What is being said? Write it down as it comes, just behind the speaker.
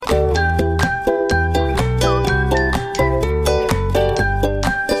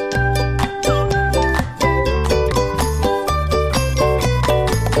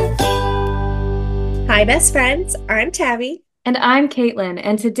Hi, best friends. I'm Tabby. And I'm Caitlin,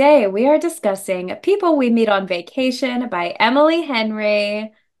 and today we are discussing People We Meet on Vacation by Emily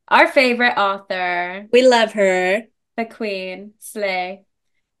Henry, our favorite author, We love her. the Queen, Slay.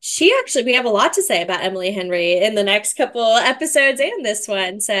 We have a lot to say about Emily Henry in the next couple episodes and this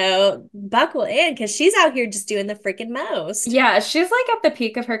one. So buckle in because she's out here just doing the freaking most. Yeah, she's like at the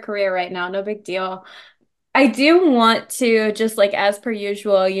peak of her career right now, no big deal. I do want to just like as per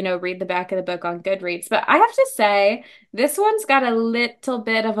usual, read the back of the book on Goodreads, but I have to say this one's got a little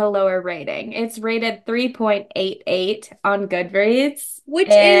bit of a lower rating. It's rated 3.88 on Goodreads, Which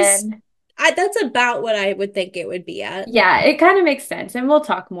is, and that's about what I would think it would be at. yeah, it kind of makes sense. And we'll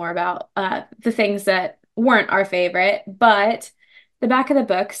talk more about the things that weren't our favorite. But the back of the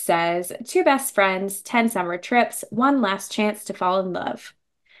book says two best friends, 10 summer trips, one last chance to fall in love.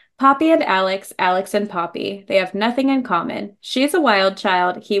 Poppy and Alex, Alex and Poppy, they have nothing in common. She's a wild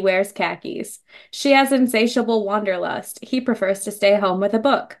child, he wears khakis. She has insatiable wanderlust, he prefers to stay home with a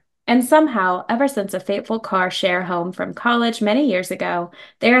book. And somehow, ever since a fateful car share home from college many years ago,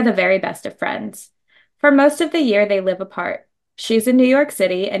 they are the very best of friends. For most of the year, they live apart. She's in New York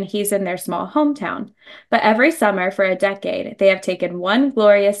City and he's in their small hometown. But every summer for a decade, they have taken one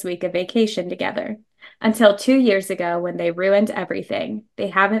glorious week of vacation together. Until 2 years ago, when they ruined everything. They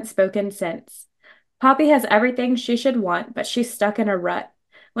haven't spoken since. Poppy has everything she should want, but she's stuck in a rut.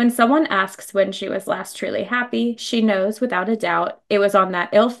 When someone asks when she was last truly happy, she knows without a doubt it was on that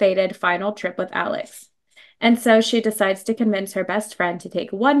ill-fated final trip with Alex. And so she decides to convince her best friend to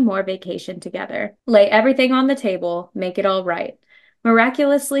take one more vacation together, lay everything on the table, make it all right.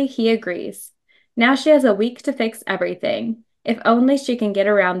 Miraculously, he agrees. Now she has a week to fix everything. If only she can get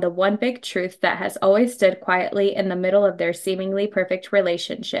around the one big truth that has always stood quietly in the middle of their seemingly perfect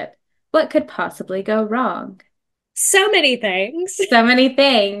relationship. What could possibly go wrong? So many things. So many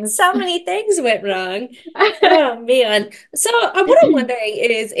things. So many things went wrong. Oh man. So what I'm wondering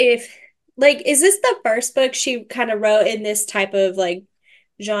is if is this the first book she kind of wrote in this type of like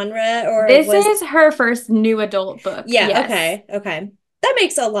genre or This was is her first new adult book. yeah, Yes. okay. Okay. That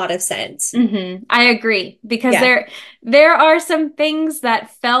makes a lot of sense. I agree because Yeah. there are some things that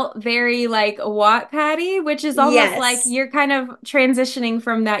felt very like Wattpad-y, which is almost like Yes. you're kind of transitioning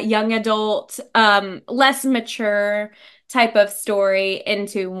from that young adult, less mature type of story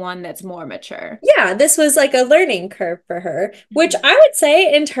into one that's more mature. Yeah, this was like a learning curve for her, which Mhm. I would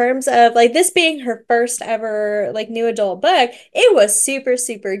say in terms of like this being her first ever like new adult book, it was super,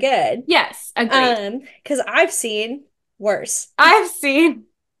 super good. Yes, agreed. Because I've seen worse. I've seen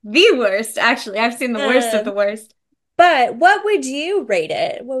the worst, actually. I've seen the worst of the Um, worst. but what would you rate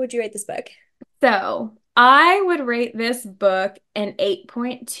it? What would you rate this book? So I would rate this book an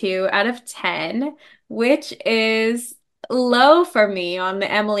 8.2 out of 10, which is low for me on the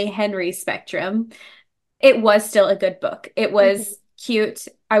Emily Henry spectrum. It was still a good book. It Mhm. was cute.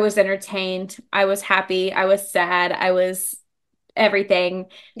 I was entertained. I was happy. I was sad. I was everything.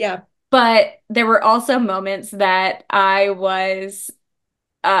 Yeah. But there were also moments that I was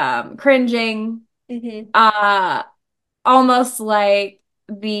cringing, Hmm. uh almost like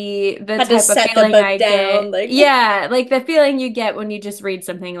the Had to type of set the feeling book I down. get. Like, Yeah, like the feeling you get when you just read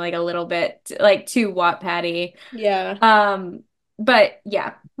something like a little bit like too Wattpad-y. yeah. Um, but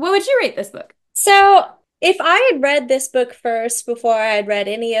yeah. What would you rate this book? So if I had read this book first before I had read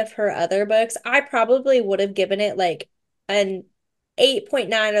any of her other books, I probably would have given it like an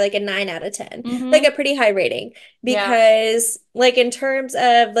 8.9 or like a 9 out of 10, like a Mm-hmm. pretty high rating. Yeah. Because, like, in terms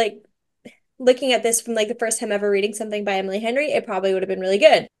of like looking at this from like the first time ever reading something by Emily Henry, it probably would have been really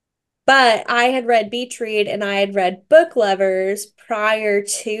good. But I had read Beach Read and I had read Book Lovers prior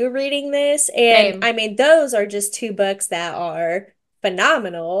to reading this. And Same. I mean, those are just two books that are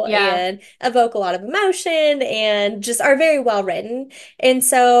phenomenal Yeah. and evoke a lot of emotion and just are very well written. And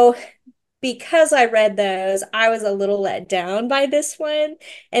so, because I read those, I was a little let down by this one.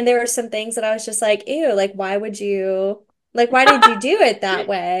 And there were some things that I was just like, ew, like, why did you do it that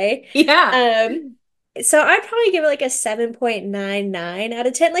way? Yeah. Um, so I'd probably give it like a 7.99 out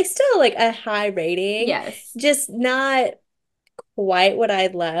of 10. Like still like a high rating, Yes. just not quite what I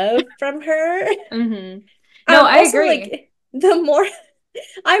love from her. Mm-hmm. No, I Also agree. like the more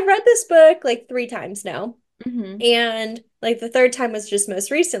I've read this book like 3 times now. Mm-hmm. And like the third time was just most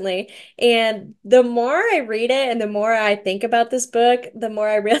recently. And the more I read it and the more I think about this book, the more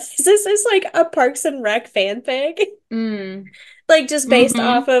I realize this is like a Parks and Rec fanfic. Mm. Like just based Mm-hmm.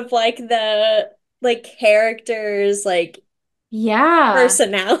 off of like the like characters like Yeah.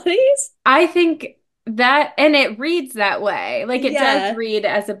 personalities. I think. That and it reads that way. Like it does Yeah. read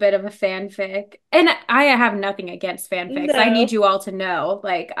as a bit of a fanfic. And I have nothing against fanfics. I need No. you all to know.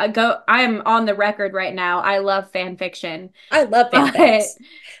 Like I'm on the record right now. I love fan fiction. I love But fanfics.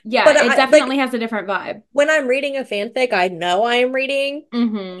 yeah, But it I like definitely has a different vibe. when I'm reading a fanfic, I know I am reading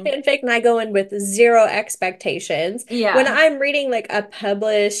Hmm. fanfic and I go in with zero expectations. When Yeah. I'm reading like a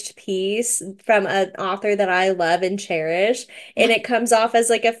published piece from an author that I love and cherish and it comes off as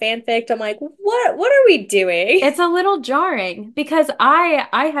like a fanfic, I'm like, what are we doing? It's a little jarring because I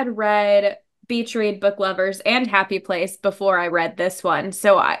had read Beach Read Book Lovers and Happy Place before I read this one.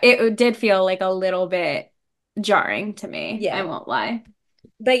 So it did feel like a little bit jarring to me. I Yeah. won't lie.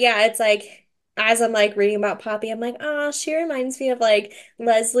 But yeah, it's like as I'm like reading about Poppy, I'm like, oh, she reminds me of like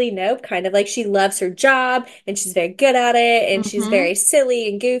Leslie Knope, kind of like she loves her job and she's very good at it and she's Hmm. very silly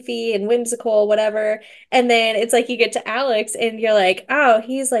and goofy and whimsical, whatever. And then it's like you get to Alex and you're like, oh,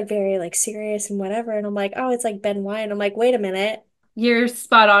 he's like very like serious and whatever. And I'm like, oh, it's like Ben White. And I'm like, wait a minute. You're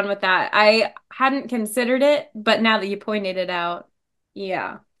spot on with that. I hadn't considered it, but now that you pointed it out,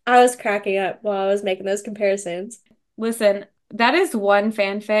 yeah. I was cracking up while I was making those comparisons. Listen, that is one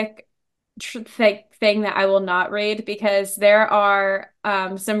fanfic thing that I will not read because there are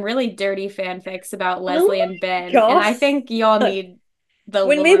some really dirty fanfics about Oh Leslie and my Ben, and I think y'all God. need the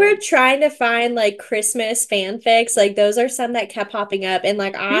When we were Lord. trying to find like Christmas fanfics, like those are some that kept popping up. And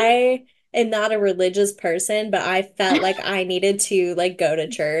like I am not a religious person, but I felt like I needed to like go to Go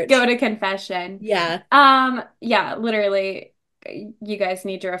church. to confession. Yeah. Yeah, literally, you guys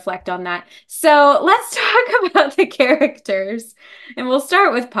need to reflect on that. So let's talk about the characters. And we'll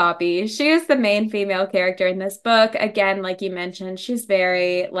start with Poppy. She is the main female character in this book. Again, like you mentioned, she's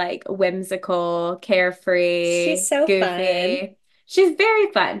very like whimsical, She's carefree, so fun. goofy. She's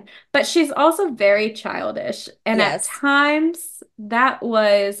very fun, but she's also very childish. And at Yes. times that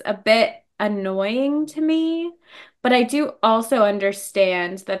was a bit annoying to me. But I do also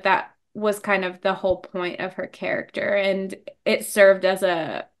understand that that was kind of the whole point of her character, and it served as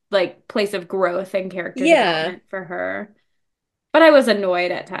a like place of growth and character Yeah. development for her. But I was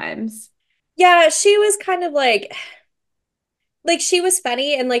annoyed at times. Yeah, she was kind of like she was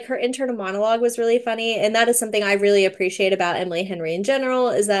funny and like her internal monologue was really funny. And that is something I really appreciate about Emily Henry in general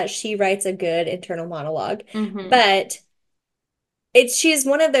is that she writes a good internal monologue. Hmm. But it's she's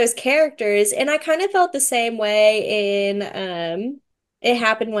one of those characters and I kind of felt the same way in It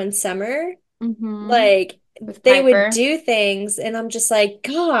Happened One Summer. Hmm. Like With they would Piper. do things and I'm just like,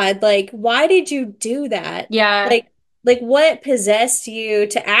 God, like why did you do that? Yeah. Like what possessed you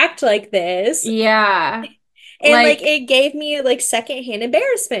to act like this? Yeah. And like Like, it gave me like secondhand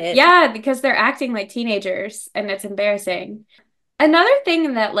embarrassment. yeah, because they're acting like teenagers and it's embarrassing. Another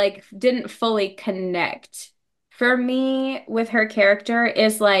thing that like didn't fully connect for me with her character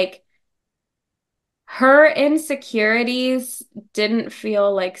is like her insecurities didn't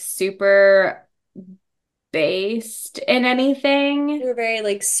feel like super based in They anything. were very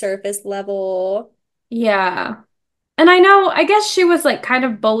like surface level. Yeah. And I know, I guess she was like kind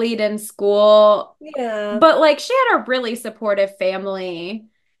of bullied in school, Yeah. but like she had a really supportive family.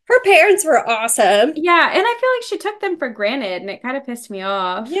 Her parents were awesome. Yeah, and I feel like she took them for granted and it kind of pissed me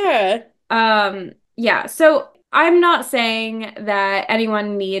off. Yeah. Yeah, so I'm not saying that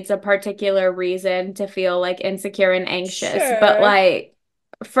anyone needs a particular reason to feel like insecure and anxious, but Sure. like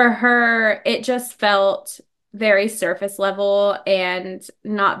for her, it just felt very surface level and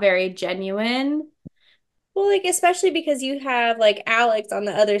not very genuine. Well, like especially because you have like Alex on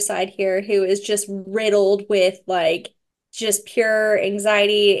the other side here who is just riddled with like just pure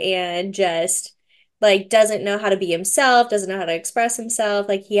anxiety and just like doesn't know how to be himself, doesn't know how to express himself.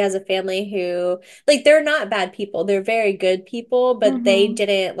 Like he has a family who like they're not bad people. They're very good people, but they Hmm.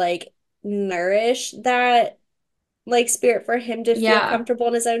 didn't like nourish that like spirit for him to feel Yeah. comfortable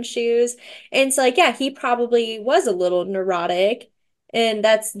in his own shoes. And so like yeah, he probably was a little neurotic and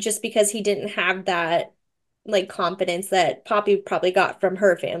that's just because he didn't have that like confidence that Poppy probably got from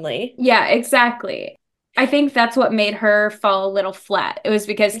her family. Yeah, exactly. I think that's what made her fall a little flat. It was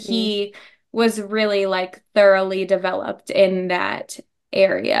because Hmm. he was really like thoroughly developed in that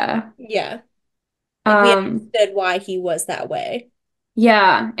area. Yeah. Like we Um, understood why he was that way.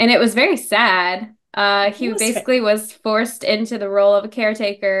 yeah, and it was very sad. It He was basically was forced into the role of a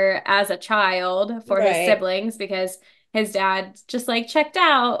caretaker as a child for his right. siblings because his dad just like checked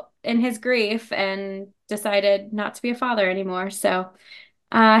out in his grief and decided not to be a father anymore. So,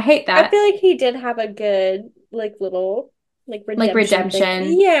 I hate I that. feel like he did have a good like little like Like redemption thing.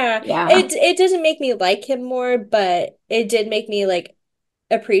 redemption. Yeah. Yeah, It didn't make me like him more, but it did make me like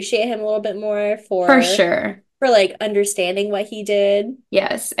appreciate him a little bit more for for sure. for like understanding what he did.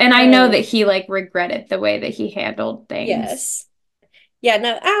 Yes. And I know that Um, he like regretted the way that he handled things. yes. Yeah,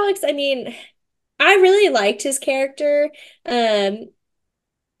 no, Alex, I mean, I really liked his character. Um,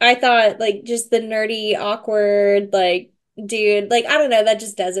 I thought like just the nerdy, awkward, like dude, like I don't know, that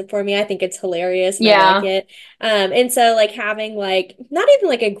just does it for me. I think it's hilarious and I like Yeah. it. And so like having like not even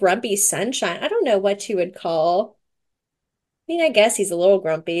like a grumpy sunshine. I don't know what you would call. I mean, I guess he's a little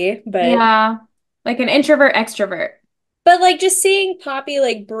grumpy, Yeah. Like an introvert extrovert. but like just seeing Poppy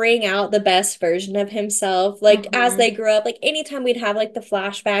like bring out the best version of himself, like as Hmm. they grew up, like anytime we'd have like the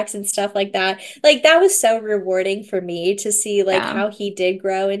flashbacks and stuff like that was so rewarding for me to see like Yeah. how he did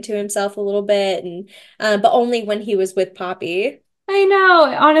grow into himself a little bit and but only when he was with Poppy. I know.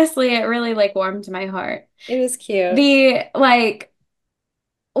 Honestly, it really like warmed my heart. It was cute. The like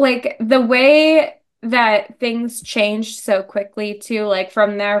the way that things changed so quickly too, like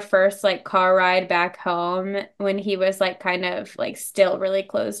from their first like car ride back home when he was like kind of like still really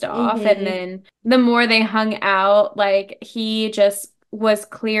closed off, and Hmm. then the more they hung out, like he just was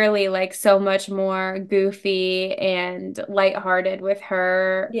clearly like so much more goofy and lighthearted with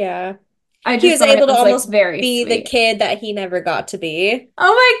her. Yeah. I He just was thought it able to was like almost very be the sweet. kid that he never got to be.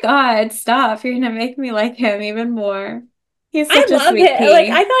 Oh my God, stop. You're gonna make me like him even more. He's I such a love sweet it. Like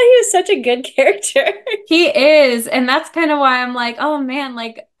I pea. thought he was such a good character. He is, and that's kind of why I'm like, oh man,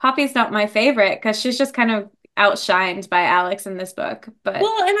 like Poppy's not my favorite because she's just kind of outshined by Alex in this book. But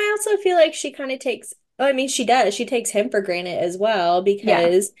Well, and I also feel like she kind of takes, I mean, she does. She takes him for granted as well yeah,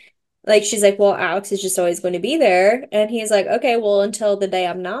 because, like, she's like, well, Alex is just always going to be there. And he's like, okay, well, until the day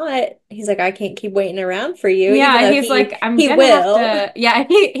I'm not, he's like, I can't keep waiting around for you, even yeah, though he's like, I'm he gonna have will. to, yeah,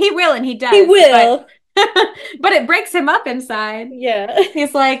 he will, and he He does, but will. but it breaks him up inside. Yeah.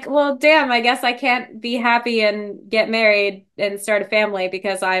 He's like, well, damn, I guess I can't be happy and get married and start a family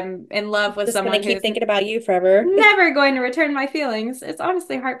because I'm in love with Just gonna someone keep who's thinking about you forever. never going to return my feelings. It's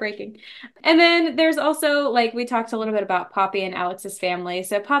honestly heartbreaking. And then there's also like we talked a little bit about Poppy and Alex's family.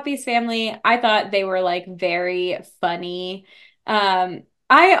 So Poppy's family, I thought they were like very funny.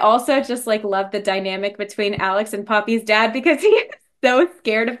 I also just like love the dynamic between Alex and Poppy's dad because he is so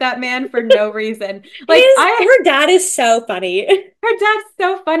scared of that man for no reason. Like I Her dad is so funny. her dad's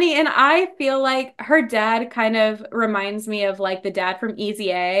so funny, and I feel like her dad kind of reminds me of like the dad from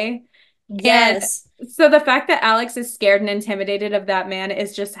Easy A. And Yes. so the fact that Alex is scared and intimidated of that man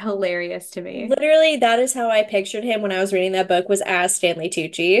is just hilarious to me. Literally, that is how I pictured him when I was reading that book was as Stanley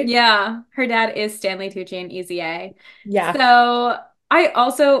Tucci. Yeah, her dad is Stanley Tucci in Easy A. Yeah. So I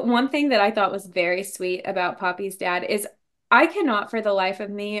also, one thing that I thought was very sweet about Poppy's dad is I cannot for the life of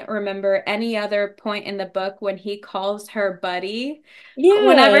me remember any other point in the book when he calls her buddy.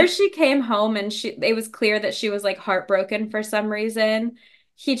 Whenever Yeah. she came home and it was clear that she was like heartbroken for some reason,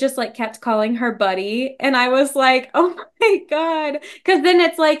 he just like kept calling her buddy. And I was like, oh my God. Because then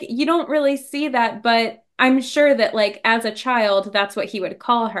it's like, you don't really see that, but I'm sure that like as a child, that's what he would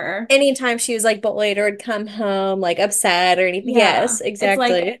call her. Anytime she was like bullied or would come home like upset or anything. Yeah. Yes, It's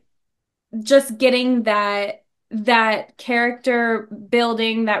like exactly. just getting that character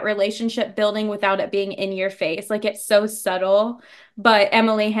building, that relationship building without it being in your face. Like it's so subtle. But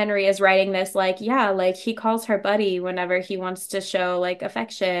Emily Henry is writing this like, yeah, like he calls her buddy whenever he wants to show like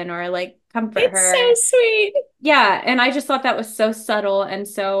affection or like comfort It's so her. sweet. Yeah, and I just thought that was so subtle and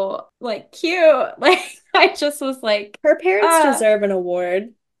so like cute. Like I just was like, Her parents ah, deserve an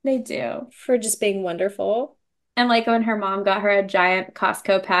award they do. for just being wonderful. And like when her mom got her a giant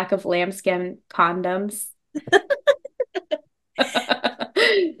Costco pack of lambskin condoms.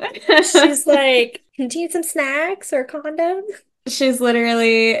 She's like, do you need some snacks or a condom? She's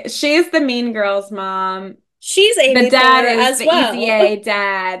the mean girl's mom. She's The Amy dad Poehler is as the Easy well. A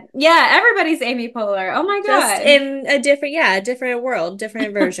dad. Yeah, everybody's Amy Poehler. Oh my Just God. in a different, yeah, different world,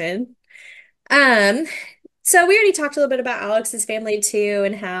 different version. Um, so we already talked a little bit about Alex's family too,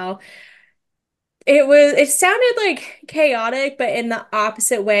 and how it sounded like chaotic, but in the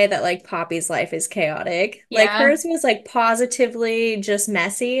opposite way that like Poppy's life is chaotic. Like Yeah. hers was like positively just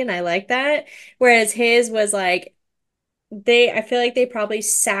messy, and I like that. Whereas his was like I feel like they probably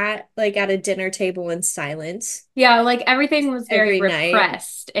sat like at a dinner table in silence Yeah, like everything was very every night.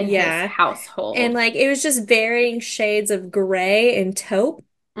 repressed in his Yeah. And household. like it was just varying shades of gray and taupe.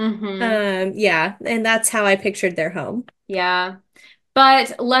 Hmm. Yeah, and that's how I pictured their home. Yeah.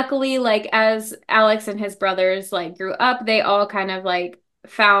 But luckily, like as Alex and his brothers like grew up, they all kind of like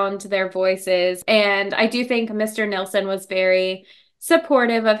found their voices. And I do think Mr. Nilsson was very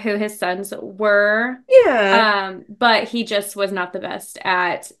supportive of who his sons were. Yeah. But he just was not the best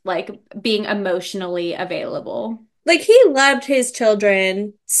at like being emotionally available. like he loved his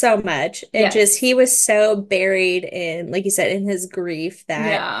children so much. It just Yes. he was so buried in, like you said, in his grief that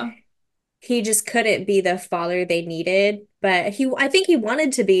Yeah. he just couldn't be the father they needed. But I think he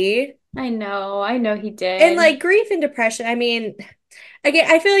wanted to be. I know. I know he And did. like grief and depression, I mean, again,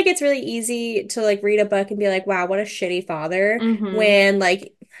 I feel like it's really easy to like read a book and be like, wow, what a shitty father. Hmm. When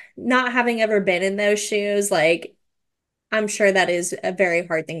like not having ever been in those shoes, like I'm sure that is a very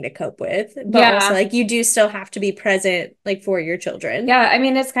hard thing to cope with. But also Yeah. like you do still have to be present like for your children. Yeah, I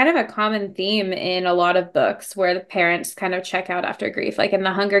mean, it's kind of a common theme in a lot of books where the parents kind of check out after grief, like in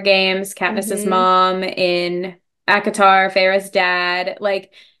The Hunger Games, Katniss's Hmm. mom, in ACOTAR, Farah's dad.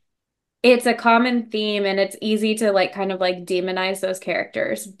 Like, it's a common theme and it's easy to like kind of like demonize those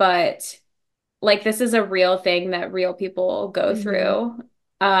characters, but like this is a real thing that real people go Hmm. through.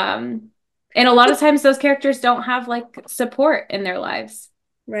 Um, and a lot of times those characters don't have like support in their lives.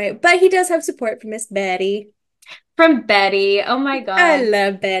 Right. But he does have support from Miss Betty. From Betty, oh my I God.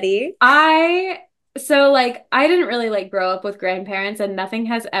 love Betty. I so like I didn't really like grow up with grandparents and nothing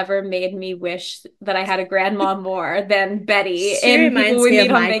has ever made me wish that I had a grandma more than Betty She in People reminds We me of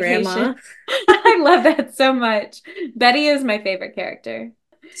Meet on my Vacation. grandma. I love that so much. Betty is my favorite character.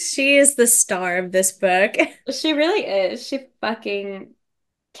 She is the star of this book. She really is. She fucking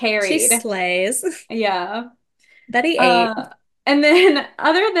She carried. slays. Yeah. Betty ate. Uh, and then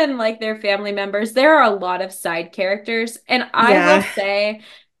other than like their family members, there are a lot of side characters. And I will Yeah. say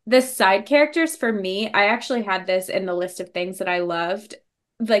the side characters for me, I actually had this in the list of things that I loved.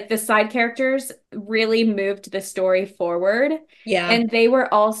 Like the side characters really moved the story forward. Yeah. And they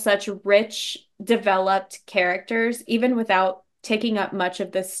were all such rich, developed characters, even without taking up much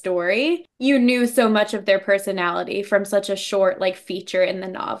of the story. You knew so much of their personality from such a short like feature in the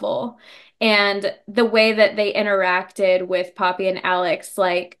novel. And the way that they interacted with Poppy and Alex,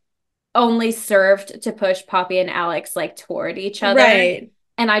 like, only served to push Poppy and Alex, like, toward each other. Right.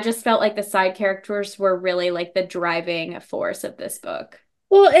 And I just felt like the side characters were really, like, the driving force of this book.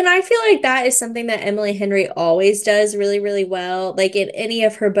 Well, and I feel like that is something that Emily Henry always does really, really well. Like in any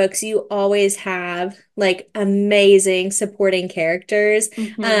of her books, you always have like amazing supporting characters.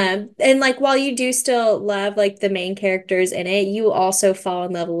 Hmm. And like while you do still love like the main characters in it, you also fall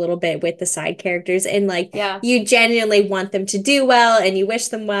in love a little bit with the side characters and like Yeah. you genuinely want them to do well and you wish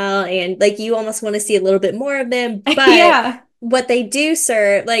them well and like you almost want to see a little bit more of them, but Yeah. what they do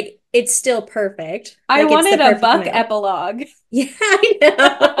serve, like it's still perfect. I Like it's the wanted a perfect Buck amount. epilogue. Yeah, I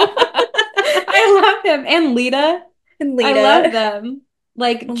know. I love him. And Lita. And I love Lita. them.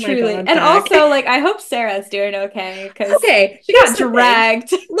 Like Oh my truly. God, And back. also, like, I hope Sarah's doing okay because Okay, she here's got the thing.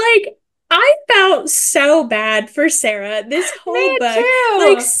 dragged. Like, I felt so bad for Sarah this Me whole book.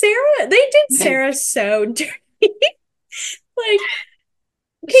 Like, too. Sarah, they did Sarah so dirty. Like,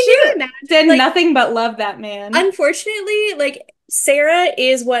 can She you imagine? did Like, nothing but love that man. unfortunately, like, Sarah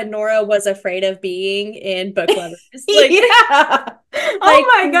is what Nora was afraid of being in Book Lovers. Yeah. Oh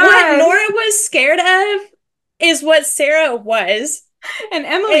my What God. Nora was scared of is what Sarah was. And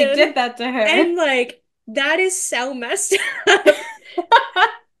Emily And did that to her. and like that is so messed up.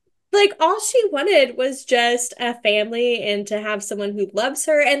 Like all she wanted was just a family and to have someone who loves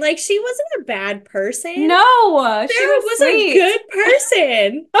her. And like she wasn't a bad person. No, she Sarah was was a sweet. good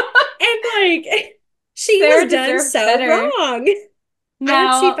person. And like she was Sarah done deserved so better. wrong. I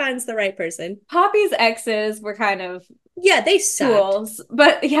hope she Now, finds the right person. Poppy's exes were kind of Yeah, they sucked. tools,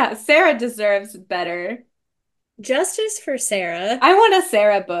 but yeah, Sarah deserves better. Justice for Sarah. I want a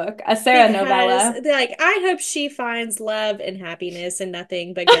Sarah book, a Sarah Because novella. like I hope she finds love and happiness and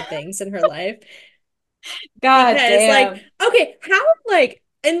nothing but good things in her life. God Because like, damn. okay, how like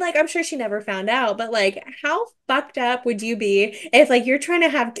and like I'm sure she never found out, but like how fucked up would you be if like you're trying to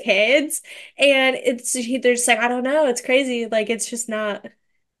have kids and they're just like, I don't know, it's crazy. Like it's just not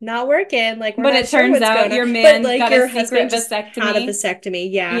working. Like we're But not it sure turns what's out going on. your But man like got a your secret husband just had a vasectomy.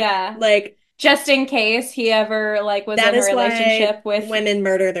 vasectomy. Yeah. Yeah. Like Just in case he ever like was that in a is why relationship with, women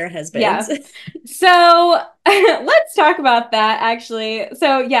murder their husbands. yeah. So let's talk about that actually.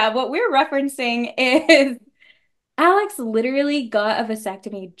 So yeah, what we're referencing is Alex literally got a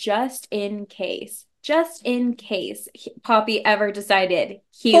vasectomy just in case Poppy ever decided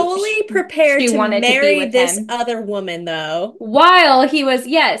Fully prepared she to wanted to be marry with this him. other woman though. While he was,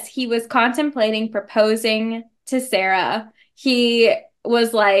 yes, he was contemplating proposing to Sarah. He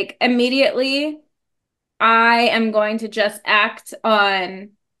was like, immediately, I am going to just act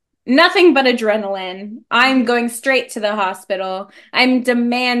on nothing but adrenaline. I'm Mhm. going straight to the hospital. I'm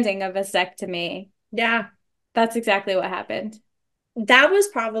demanding a vasectomy. Yeah. That's exactly what happened. That was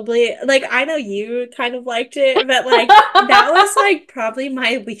probably like I know you kind of liked it, but like that was like probably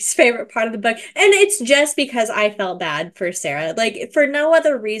my least favorite part of the book. And it's just because I felt bad for Sarah. Like for no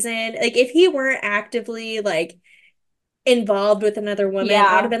other reason. Like if he weren't actively like involved with another woman,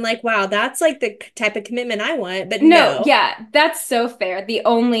 I would have Yeah. been like, wow, that's like the type of commitment I want. But No, no. yeah, that's so fair. The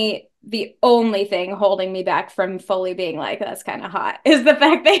only thing holding me back from fully being like, that's kind of hot is the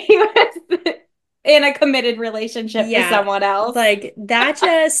fact that he was in a committed relationship to Yeah. someone else. Like that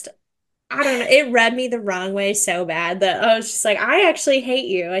just I don't know. It read me the wrong way so bad that I was just like, I actually hate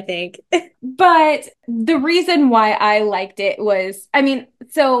you, I think. But the reason why I liked it was, I mean,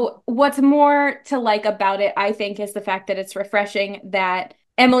 so what's more to like about it, I think, is the fact that it's refreshing that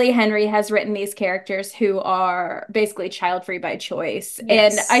Emily Henry has written these characters who are basically child free by choice.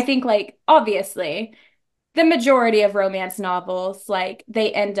 And I Yes. think, like, obviously, the majority of romance novels, like,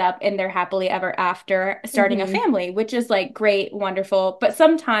 they end up in their happily ever after starting a Hmm. family, which is like great, wonderful. But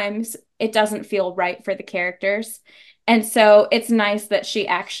sometimes it doesn't feel right for the characters. And so it's nice that she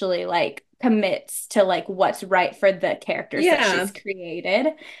actually like commits to like what's right for the characters that she's Yeah. created.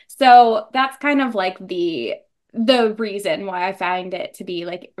 So that's kind of like the reason why I find it to be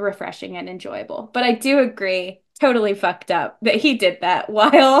like refreshing and enjoyable. But I do agree, totally fucked up that he did that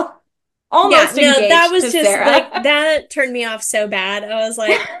while Yeah, almost no, that engaged was to just like Sarah. that turned me off so bad. I was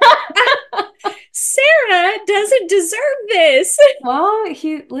like, ah, Sarah doesn't deserve this. Well,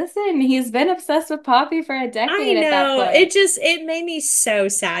 he's been obsessed with Poppy for a I decade at that know. It point. just it made me so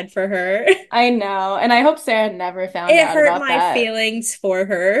sad for her. I know, and I hope Sarah never found It out hurt about my that. feelings for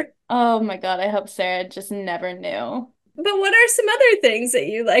her. Oh my God, I hope Sarah just never knew. But what are some other things that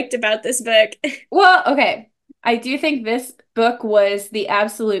you liked about this book? Well, okay. I do think this book was the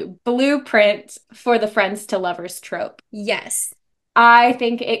absolute blueprint for the friends to lovers trope. Yes. I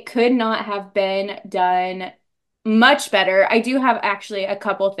think it could not have been done much better. I do have actually a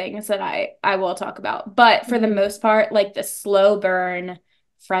couple things that I will talk about, but for the Hmm. most part, like the slow burn,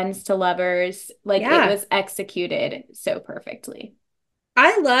 friends to lovers, like it Yeah. was executed so perfectly.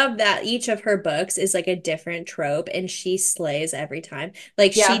 I love that each of her books is like a different trope and she slays every time.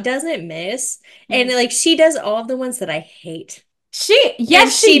 Like she Yeah. doesn't miss. And Mhm. like she does all of the ones that I hate. And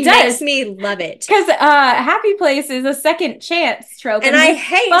Yes, she she makes does. me love it. Because Happy Place is a second chance trope, And and I we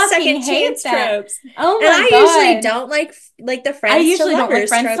hate fucking second hate chance that. tropes. Oh And my I usually God. don't like the I friends to usually don't like lovers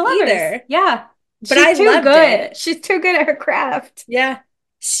friends to trope lovers. either. Yeah. But She's I too loved good. it. She's too good at her craft. Yeah.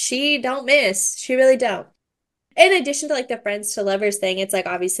 She don't miss. She really don't. In addition to like the friends to lovers thing, it's like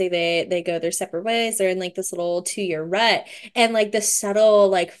obviously they go their separate ways. They're in like this little 2 year rut and like the subtle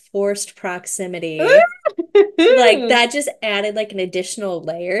like forced proximity. Like that just added like an additional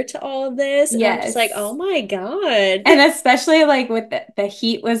layer to all of this. And I'm just like, oh Yes. my God. And especially like with the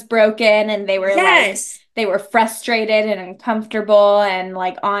heat was broken and Yes. they were frustrated and uncomfortable and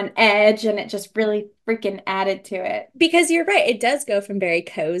like on edge and it just really freaking added to it. Because you're right, it does go from very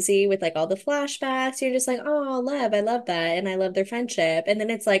cozy with like all the flashbacks. You're just like, oh, love, I love that. And I love their friendship. And then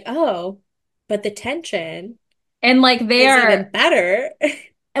it's like, oh, but the tension And like is even they're better.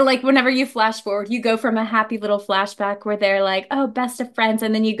 like whenever you flash forward, you go from a happy little flashback where they're like, "Oh, best of friends,"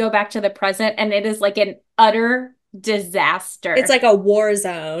 and then you go back to the present and it is like an utter It's disaster. like a war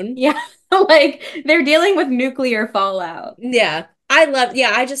zone. Yeah, like they're dealing with nuclear fallout. Yeah. I love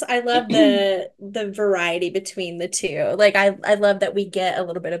the variety between the two. Like I love that we get a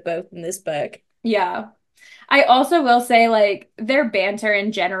little bit of both in this book. Yeah. I also will say, like, their banter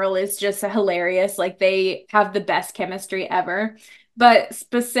in general is just hilarious. Like, they have the best chemistry ever. But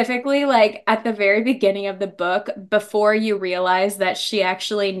specifically, like, at the very beginning of the book, before you realize that she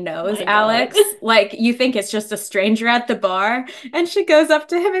actually knows My God. Alex, like, you think it's just a stranger at the bar. And she goes up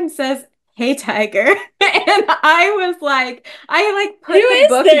to him and says, "Hey, Tiger." And I was like, I like Who put the is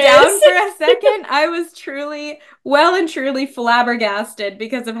book down this? for a second. I was truly well and truly flabbergasted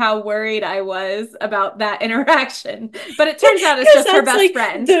because of how worried I was about that interaction. But it turns out it's Because just her that's best like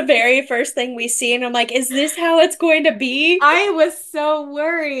friend. the very first thing we see, and I'm like, is this how it's going to be? I was so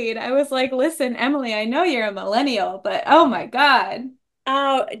worried. I was like, listen, Emily, I know you're a millennial, but oh my God.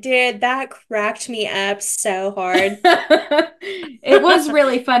 Oh, dude, that cracked me up so hard. It was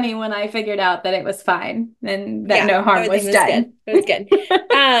really funny when I figured out that it was fine and that Yeah, no harm everything was was good. done. It was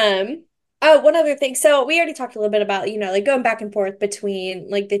good. Oh, one other thing. So we already talked a little bit about, like going back and forth between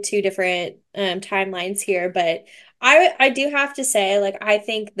like the two different timelines here, but I do have to say, like, I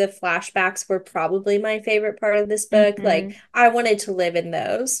think the flashbacks were probably my favorite part of this book. Like, Mhm. I wanted to live in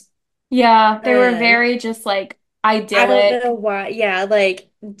those. Yeah, they were Um, very just like I don't know idyllic. why. Yeah,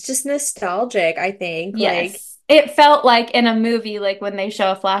 like just nostalgic, I think. Like, Yes. it felt like in a movie, like when they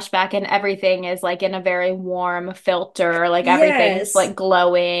show a flashback and everything is like in a very warm filter, like everything's Yes. like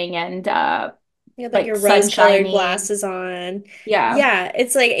glowing and You had like like your rose-colored sunshiny. glasses on. Yeah. Yeah,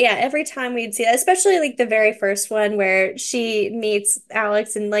 it's like, yeah, every time we'd see that, especially like the very first one where she meets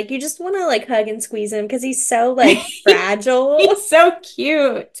Alex and like you just want to like hug and squeeze him because he's so like fragile He's so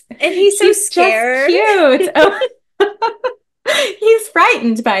cute. and he's so He's just scared. cute. Oh, he's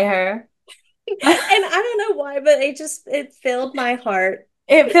frightened by her. And I don't know why, but it filled my heart.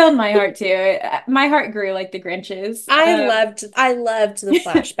 It filled my heart too. My heart grew like the Grinch's. I loved the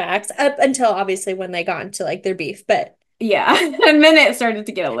flashbacks up until obviously when they got into like their beef, but Yeah. And then it started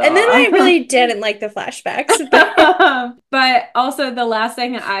to get a little and then I off. really didn't like the flashbacks, but But also the last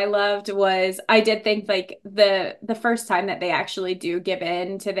thing I loved was I did think like the first time that they actually do give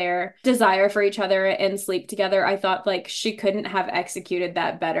in to their desire for each other and sleep together, I thought like she couldn't have executed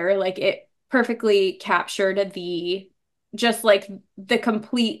that better. Like it perfectly captured the just like the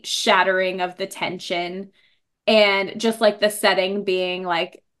complete shattering of the tension and just like the setting being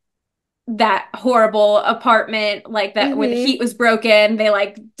like that horrible apartment like that where the heat hmm was broken, they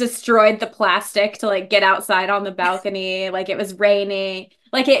like destroyed the plastic to like get outside on the balcony, like it was raining,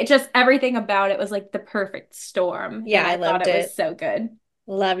 like it just everything about it was like the perfect storm Yeah, and I I thought loved it was it. so good.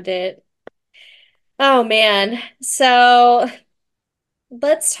 Loved it. Oh man. So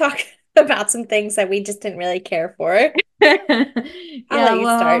let's talk about some things that we just didn't really care for. I'll Yeah, let you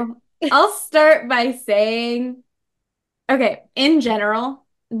start. well, I'll start by saying okay, in general,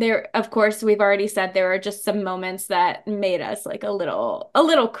 there, of course, we've already said there are just some moments that made us like a little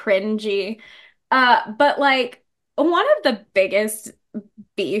cringy. But like one of the biggest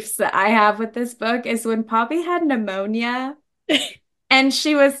beefs that I have with this book is when Poppy had pneumonia and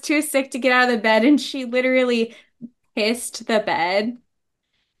she was too sick to get out of the bed and she literally pissed the bed.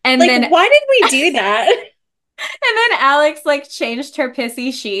 And Like, then why did we do that? and then Alex like changed her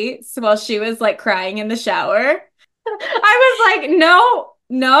pissy sheets while she was like crying in the shower. I was like, no,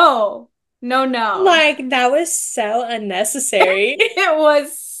 no, no, no. Like, that was so unnecessary. It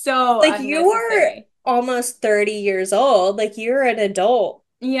was so Like, you were unnecessary. almost 30 years old. Like, you're an adult.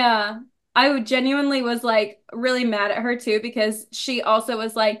 Yeah. Genuinely was like really mad at her too because she also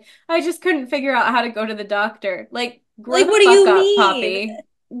was like, I just couldn't figure out how to go to the doctor. Like, grow Like, the what do fuck you up, mean? Poppy.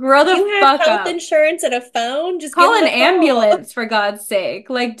 Grow the You have fuck health up. insurance and a phone? Just give Call them an a call. ambulance for God's sake.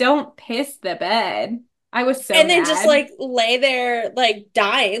 Like, don't piss the bed. I was so And then just mad. like lay there, like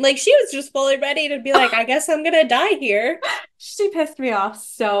dying. Like, she was just fully ready to be like, I guess I'm gonna die here. She pissed me off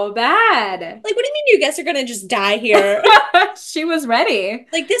so bad. Like, what do you mean you guys are gonna just die here? She was ready.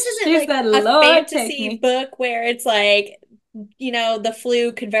 Like, this isn't She like said, a Lord, take fantasy me. book where it's like, the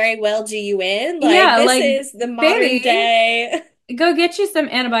flu could very well do you in. Like, Yeah, this like, is the modern baby, day. go get you some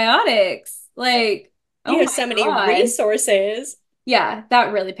antibiotics. Like, You oh have my so many God. resources. Yeah,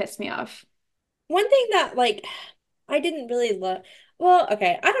 that really pissed me off. One thing that, like, I didn't really love. Well,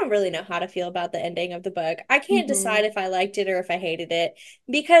 okay, I don't really know how to feel about the ending of the book. I can't Hmm. decide if I liked it or if I hated it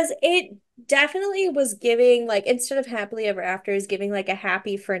because it definitely was giving, like, instead of happily ever after, is giving like a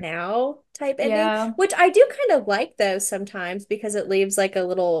happy for now type ending, Yeah. which I do kind of like though sometimes because it leaves like a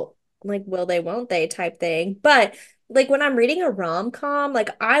little, like, will they, won't they type thing. But like when I'm reading a rom-com, like,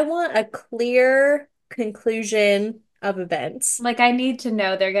 I want a clear conclusion of events. Like, I need to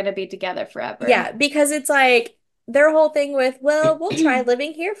know they're gonna be together forever. Yeah, because it's like their whole thing with, well, we'll try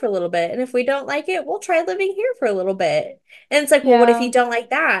living here for a little bit. And if we don't like it, we'll try living here for a little bit. And it's like, well, what if you Yeah. don't like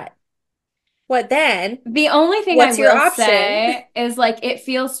that? What then? The only thing I What's your will option? say is like it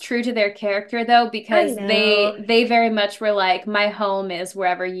feels true to their character though I because know. they very much were like my home is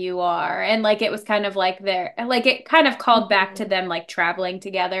wherever you are and like it was kind of like their like it kind of called back to Mhm. them like traveling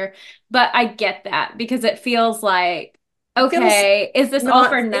together. But I get that because it feels like It feels okay, is this all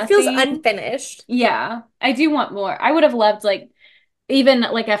for not, it feels nothing? unfinished. Yeah, I do want more. I would have loved like even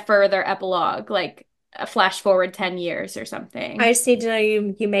like a further epilogue, like a flash forward 10 years or I something. just need to know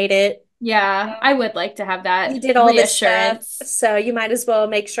you made it. Yeah, I would like to have You that did all this stuff, reassurance. so you might as well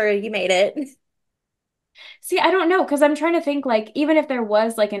make sure you made it. See, I don't know, because I'm trying to think like even if there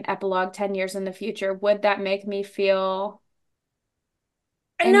was like an epilogue 10 years in the future, would that make me feel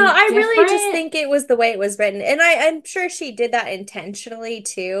No, any I really just different? think it was the way it was written. And I'm sure she did that intentionally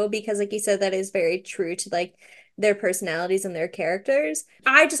too, because like you said, that is very true to like their personalities and their characters.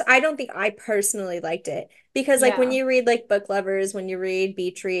 I don't think I personally liked it. Because like when Yeah. you read like Book Lovers, when you read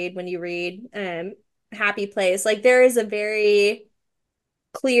Beach Read, when you read Happy Place, like there is a very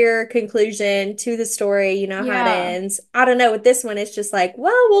clear conclusion to the story, you know how it Yeah. ends. I don't know, with this one, it's just like,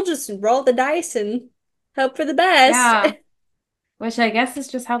 well, we'll just roll the dice and hope for the best. Yeah. Which I guess is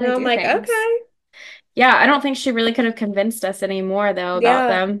just how And they I'm do like, things. okay. Yeah, I don't think she really could have convinced us anymore though about Yeah.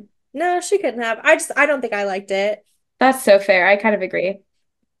 them. No, she couldn't have. I don't think I liked it. That's so fair. I kind of agree.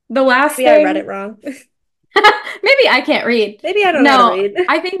 The last Maybe I read it thing, wrong. maybe I can't read. Maybe I don't know how to No, read.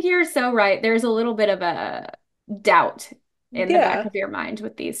 I think you're so right. There's a little bit of a doubt in the back Yeah. of your mind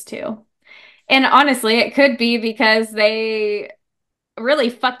with these two. And honestly, it could be because they really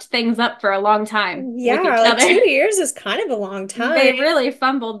fucked things up for a long time with Yeah, each like other. 2 years is kind of a long They time. really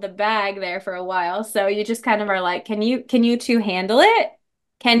fumbled the bag there for a while. So you just kind of are like, can you two handle it?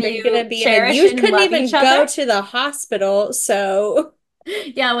 Can Are you gonna you be in a, cherish you and couldn't love each even other? go to the hospital, so,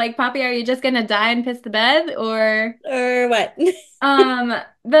 Yeah, like Poppy, are you just gonna die and piss the bed? Or or what?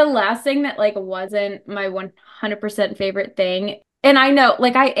 the last thing that like wasn't my 100% favorite thing, and I know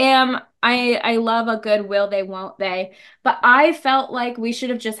like I love a good will they won't they, but I felt like we should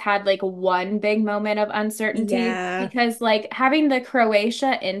have just had like one big moment of uncertainty Yeah. because like having the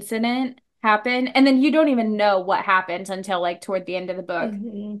Croatia incident happen and then you don't even know what happened until like toward the end of the book.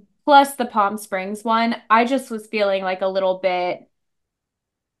 Mhm. Plus the Palm Springs one, I just was feeling like a little bit,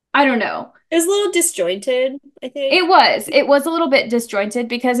 I don't know. It was a little disjointed, I think. It was a little bit disjointed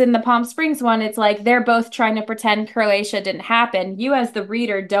because in the Palm Springs one, it's like they're both trying to pretend Croatia didn't happen. You, as the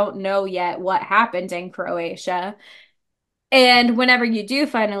reader, don't know yet what happened in Croatia. And whenever you do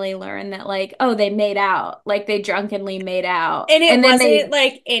finally learn that, like, oh, they made out, like they drunkenly made out, And it and then wasn't they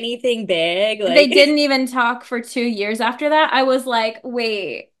like anything big, they like didn't even talk for 2 years after that, I was like,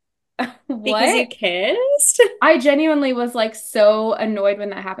 wait, because you what? kissed. I genuinely was like so annoyed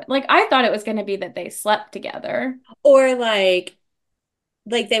when that happened. Like, I thought it was going to be that they slept together. Or like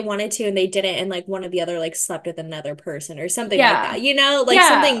they wanted to and they didn't, and like one of the other like slept with another person or something like Yeah. that, like Yeah.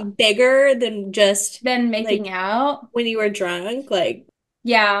 something bigger than just Then making like out. when you were drunk,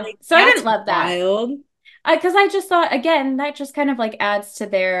 Yeah. like So I that's didn't love that. wild. Because I just thought, again, that just kind of like adds to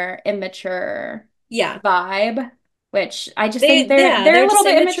their immature Yeah. vibe, which I just think They, they're yeah, they're they're a little just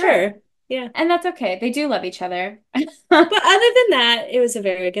bit immature. immature. Yeah. And that's okay. They do love each other. But other than that, it was a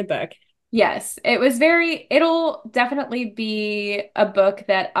very good book. Yes, it'll definitely be a book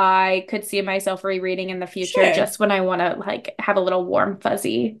that I could see myself rereading in the future Sure. just when I want to like have a little warm,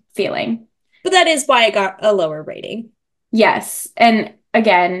 fuzzy feeling. But that is why it got a lower rating. Yes. And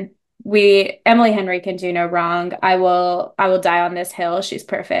again, Emily Henry can do no wrong. I will die on this hill. She's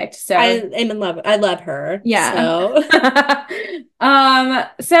perfect. I So am in love. I love her. yeah. So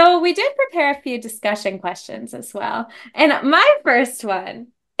So we did prepare a few discussion questions as well. And my first one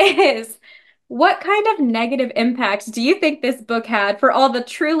is, what kind of negative impact do you think this book had for all the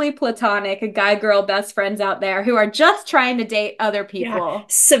truly platonic guy girl best friends out there who are just trying to date other yeah, people?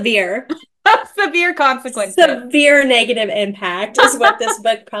 severe. Severe consequences. Severe negative impact is what this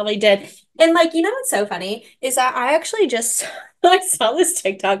book probably did. And like, what's so funny is that I actually just I saw this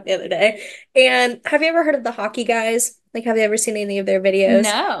TikTok the other day. And have you ever heard of the hockey guys? Like, have you ever seen any of their videos?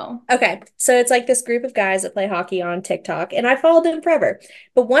 No. Okay, so it's like this group of guys that play hockey on TikTok, and I followed them forever.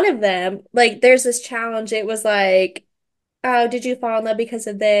 But one of them, like, there's this challenge. It was like, oh, did you fall in love because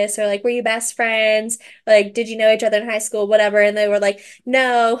of this? Or like, were you best friends? Like, did you know each other in high school? Whatever. And they were like,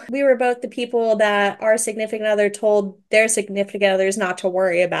 no, we were both the people that our significant other told their significant others not to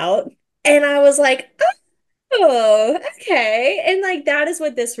worry about. And I was like, oh, okay. And like, that is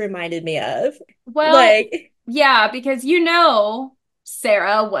what this reminded me of. Well, Like, yeah, because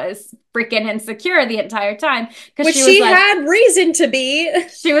Sarah was freaking insecure the entire time because which she was she like, had reason to be,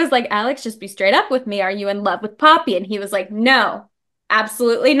 Alex, just be straight up with me. Are you in love with Poppy? And he was like, no,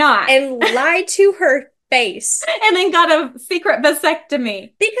 absolutely not. and lied to her face. And then got a secret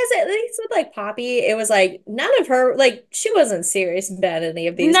vasectomy. Because at least with like Poppy, it was like none of her, like, she wasn't serious about any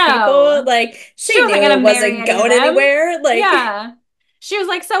of these people. No, Like, she she wasn't knew gonna it marry wasn't any of going them. anywhere. Like, Yeah. She was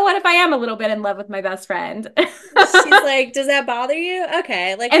like, so what if I am a little bit in love with my best friend? she's like, does that bother you?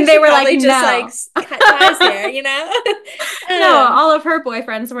 Okay. Like, we And they should were like, probably just like no. cut ties here, you know? No, Um, all of her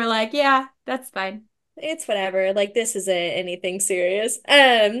boyfriends were like, yeah, that's fine. it's whatever. Like, this isn't anything serious.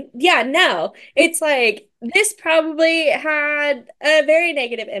 Yeah, no. It's like this probably had a very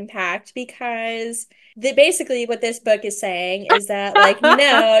negative impact because basically what this book is saying is that like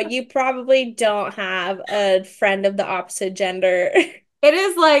no, you probably don't have a friend of the opposite gender. It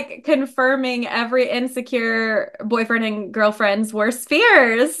is like confirming every insecure boyfriend and girlfriend's worst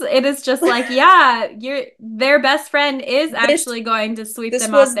fears. It is just like, yeah, their best friend is This actually going to sweep this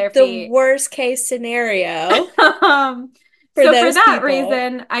them off was their the feet. worst case scenario Um, for so for those that people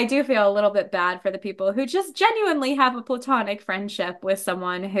reason, I do feel a little bit bad for the people who just genuinely have a platonic friendship with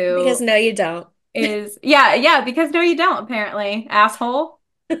someone because who no, you don't. is, yeah, yeah, because no, you don't, apparently, asshole.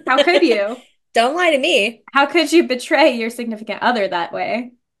 How could you? Don't lie to me. How could you betray your significant other that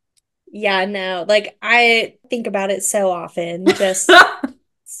way? Yeah, no, like I think about it so often, just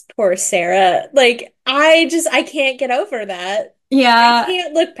poor Sarah. Like I can't get over that. I Yeah,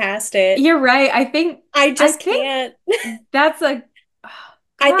 can't look past it. you're right. I I just think can't. that's a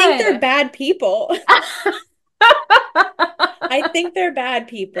I think they're God. bad people. I think they're bad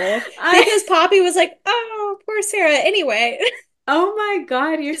people I because Poppy was like, "Oh, poor Sarah." Anyway, Oh my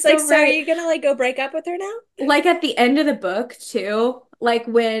God, you're she's like, so "So are right. you gonna like go break up with her now?" Like at the end of the book, too, like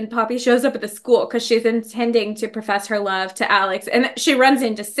when Poppy shows up at the school because she's intending to profess her love to Alex, and she runs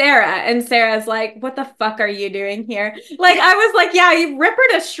into Sarah, and Sarah's like, "What the fuck are you doing here?" Like, I was like, "Yeah, you rip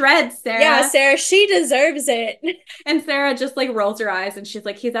her to shreds, Yeah, Sarah." Sarah, she deserves it. And Sarah just like rolls her eyes and she's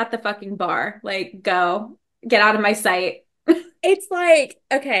like, "He's at the fucking bar. Like, go get out of my sight." It's like,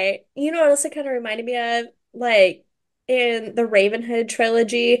 okay, you know what else it kind of reminded me of? Like in the Ravenhood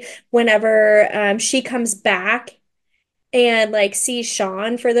trilogy, whenever she comes back and like sees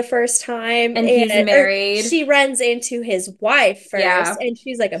Sean for the first time, And he's and or married. she runs into his wife first Yeah. and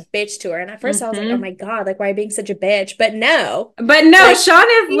she's like a bitch to her. And at first I was like, oh Hmm. my God, like why are you being such a bitch? But no, But no, like Sean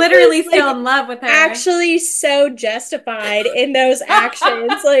is he was literally still like in love with her. actually so justified in those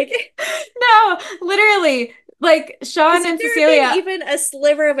actions. Like, No, literally. Like because Sean if and there had been Cecilia, even a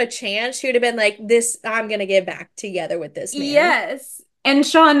sliver of a chance, she would have been like, this, I'm gonna get back together with this man. yes. And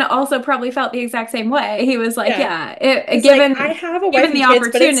Sean also probably felt the exact same way. He was like, Yeah. yeah, He's like, I given have a wife given and the kids,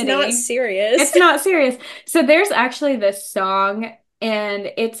 but it's not opportunity, serious. it's not serious. So there's actually this song,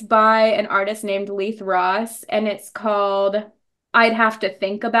 and it's by an artist named Leith Ross, and it's called I'd Have to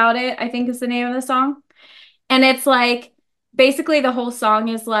Think About It, I think is the name of the song. And it's like basically the whole song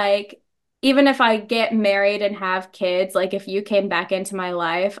is like, even if I get married and have kids, like if you came back into my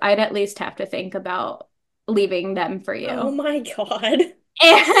life, I'd at least have to think about leaving them for Oh you. my God.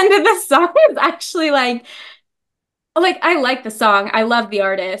 And the song is actually like I like the song. I love the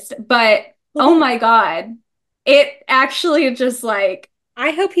artist, but oh my God, it actually just like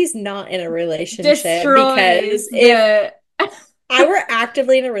I hope he's not in a relationship destroys because if the I were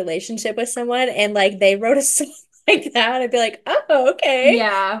actively in a relationship with someone and like they wrote a song like that, I'd be like, oh, okay,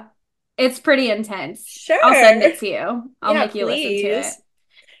 yeah, it's pretty intense. I'll send sure. it to you. I'll Yeah, make you listen to it. please.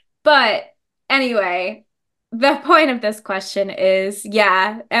 But anyway, the point of this question is,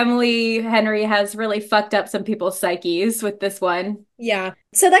 yeah, Emily Henry has really fucked up some people's psyches with this one. Yeah.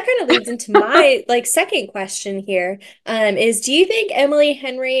 So that kind of leads into my like second question here. Is do you think Emily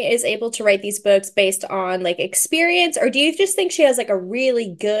Henry is able to write these books based on like experience, or do you just think she has like a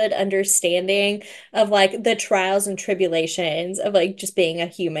really good understanding of like the trials and tribulations of like just being a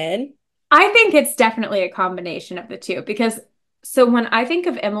human? I think it's definitely a combination of the two because so when I think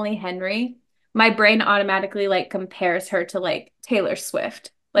of Emily Henry, my brain automatically like compares her to like Taylor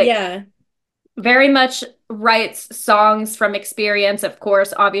Swift. Like Yeah. very much writes songs from experience, of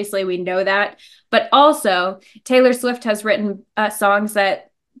course, obviously we know that, but also Taylor Swift has written songs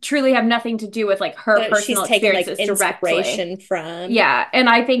that truly have nothing to do with like her That she's personal taken like experiences directly. inspiration from. Yeah, and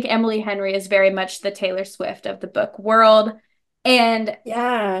I think Emily Henry is very much the Taylor Swift of the book world. And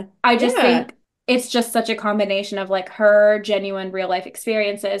Yeah. I just Yeah. think it's just such a combination of like her genuine real life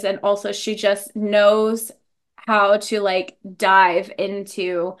experiences and also she just knows how to like dive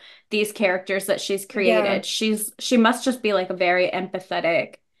into these characters that she's Yeah. created. She must just be like a very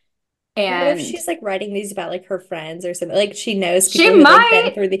empathetic What if and she's like writing these about like her friends or something? Like she knows she people who like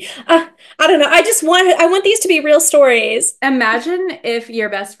been might through the I don't know. I want these to be real stories. imagine if your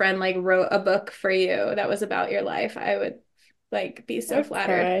best friend like wrote a book for you that was about your life. I would like be so I'd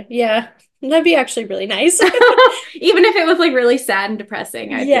flattered. cry. Yeah. That'd be actually really nice. Even if it was like really sad and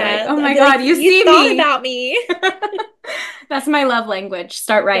depressing, I'd be like, Yeah. "Oh I'd my be like, God, you you see thought me." about me. That's my love language.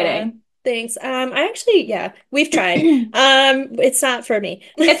 Start Yeah. writing. Thanks. I actually, yeah, we've tried. It's not for me.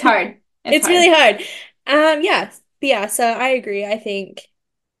 It's hard. It's It's really hard. hard. Yeah. But yeah, so I agree. I think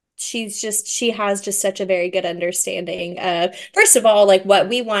she has just such a very good understanding of first of all like what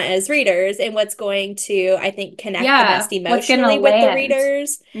we want as readers and what's going to I think connect the Yeah. most What's gonna emotionally with the land?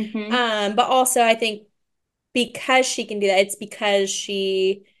 readers. Hmm. But also I think because she can do that, it's because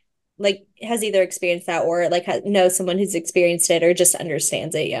she like has either experienced that or like knows someone who's experienced it or just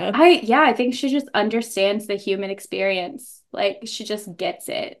understands it. Yeah. I think she just understands the human experience. Like she just gets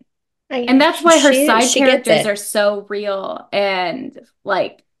it. And I that's why her side she gets characters it. are so real and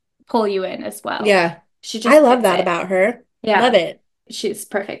like pull you in as well. Yeah. She I just love gets that it. about her. Love Yeah, it. she's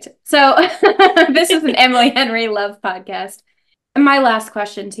perfect. So this is an Emily Henry love podcast. My last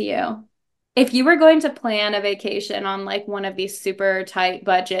question to you. If you were going to plan a vacation on like one of these super tight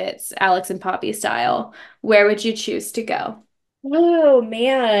budgets, Alex and Poppy style, where would you choose to go? Oh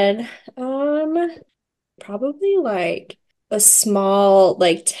man. Probably like a small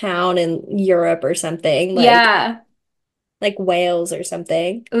like town in Europe or something, Yeah. like Wales or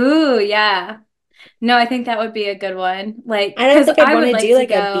something. Ooh, yeah. No, I think that would be a good one. Like, I don't because think I'd I want would to like do to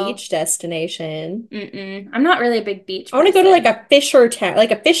like a go. beach destination. I'm not really a big beach I want to go to like person. a fisher town,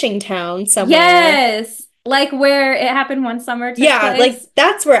 like a fishing town somewhere. Yes. Like where it happened one summer took Yeah, like place.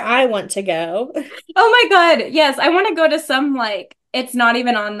 that's where I want to go. Oh my God. Yes. I want to go to some like it's not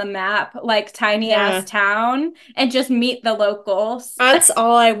even on the map, like tiny ass Yeah, town and just meet the locals. that's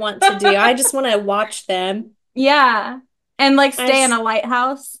all I want to do. I just want to watch them. Yeah. And like I stay in just, a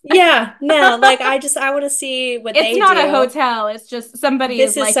lighthouse. yeah, no, like I want to see what It's they not a do. hotel. It's just somebody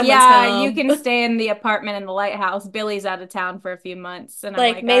is This is like, someone's yeah, you home. can stay in the apartment in the lighthouse. Billy's out of town for a few months. And I'm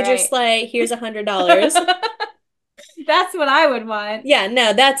Like like, all Major right. Slay, here's $100. That's what I would want. Yeah,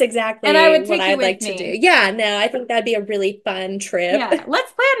 no, that's And I exactly would what take you I'd with like to do. me. Yeah, no, I think that'd be a really fun trip. Yeah,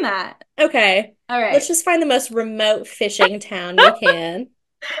 let's plan that. Okay, All let's right. just find the most remote fishing town we can.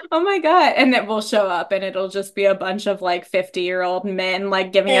 Oh my God. And it will show up and it'll just be a bunch of like 50-year-old men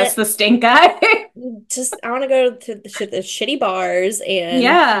like giving us Eh, the stink eye. just I want to go to the shitty bars and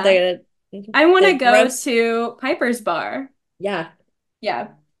Yeah. I want to the go gross. to Piper's Bar. Yeah, Yeah.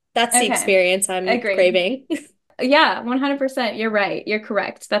 that's the Okay. experience I'm Agreed. craving. Yeah, 100%. You're right. You're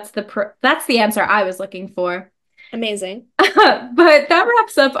correct. That's the answer I was looking for. Amazing. But that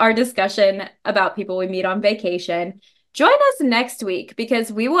wraps up our discussion about people we meet on vacation. Join us next week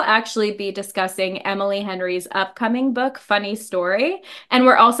because we will actually be discussing Emily Henry's upcoming book, Funny Story. And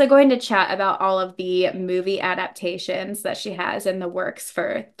we're also going to chat about all of the movie adaptations that she has in the works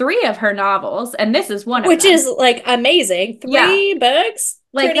for three of her novels. And this is one of Which is them. like amazing. Yeah, 3 books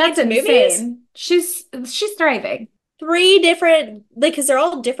like turning that's into movies. insane. She's thriving. Three different, like, because they're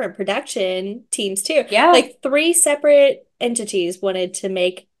all different production teams too. Yeah, Like, three separate entities wanted to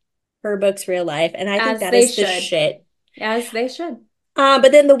make her books real life. And I think as that they is the should. shit. As they should.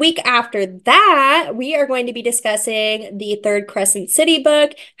 But then the week after that, we are going to be discussing the third Crescent City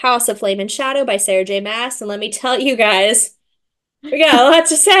book, House of Flame and Shadow by Sarah J. Maas. And let me tell you guys, we got a lot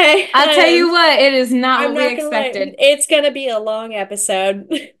to say. I'll tell you And what, it is not I'm what we not gonna lie, expected. it's gonna be a long episode.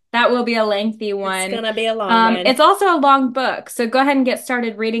 That will be a lengthy It's one. gonna be a long It's one. also a long book, so go ahead and get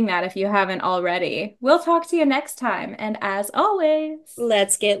started reading that if you haven't already. We'll talk to you next time, and as always,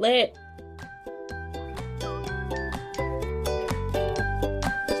 Let's get lit.